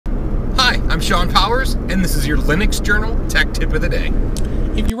I'm Sean Powers, and this is your Linux Journal Tech Tip of the Day.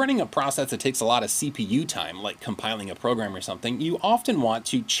 If you're running a process that takes a lot of CPU time, like compiling a program or something, you often want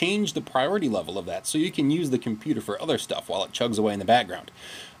to change the priority level of that so you can use the computer for other stuff while it chugs away in the background.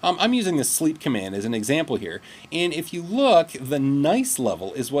 I'm using the sleep command as an example here, and if you look, the nice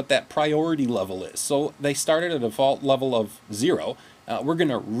level is what that priority level is. So they start at a default level of 0. We're going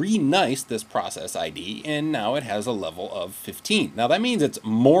to renice this process ID, and now it has a level of 15. Now that means it's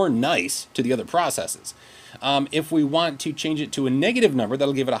more nice to the other processes. If we want to change it to a negative number,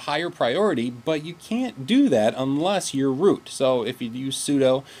 that'll give it a higher priority, but you can't do that unless you're root. So if you use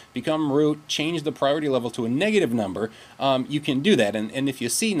sudo, become root, change the priority level to a negative number, you can do that. And if you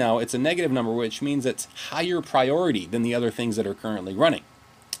see now, it's a negative number, which means it's higher priority than the other things that are currently running.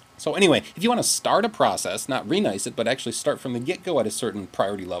 So anyway, if you want to start a process, not renice it, but actually start from the get-go at a certain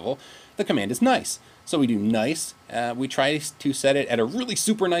priority level, the command is nice. So we do nice, we try to set it at a really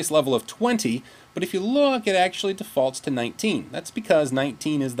super nice level of 20, but if you look, it actually defaults to 19. That's because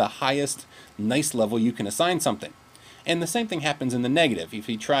 19 is the highest nice level you can assign something. And the same thing happens in the negative. If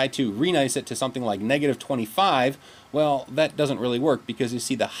you try to renice it to something like negative 25, well, that doesn't really work because you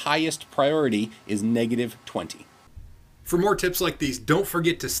see the highest priority is negative 20. For more tips like these, don't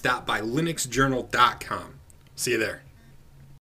forget to stop by linuxjournal.com. See you there.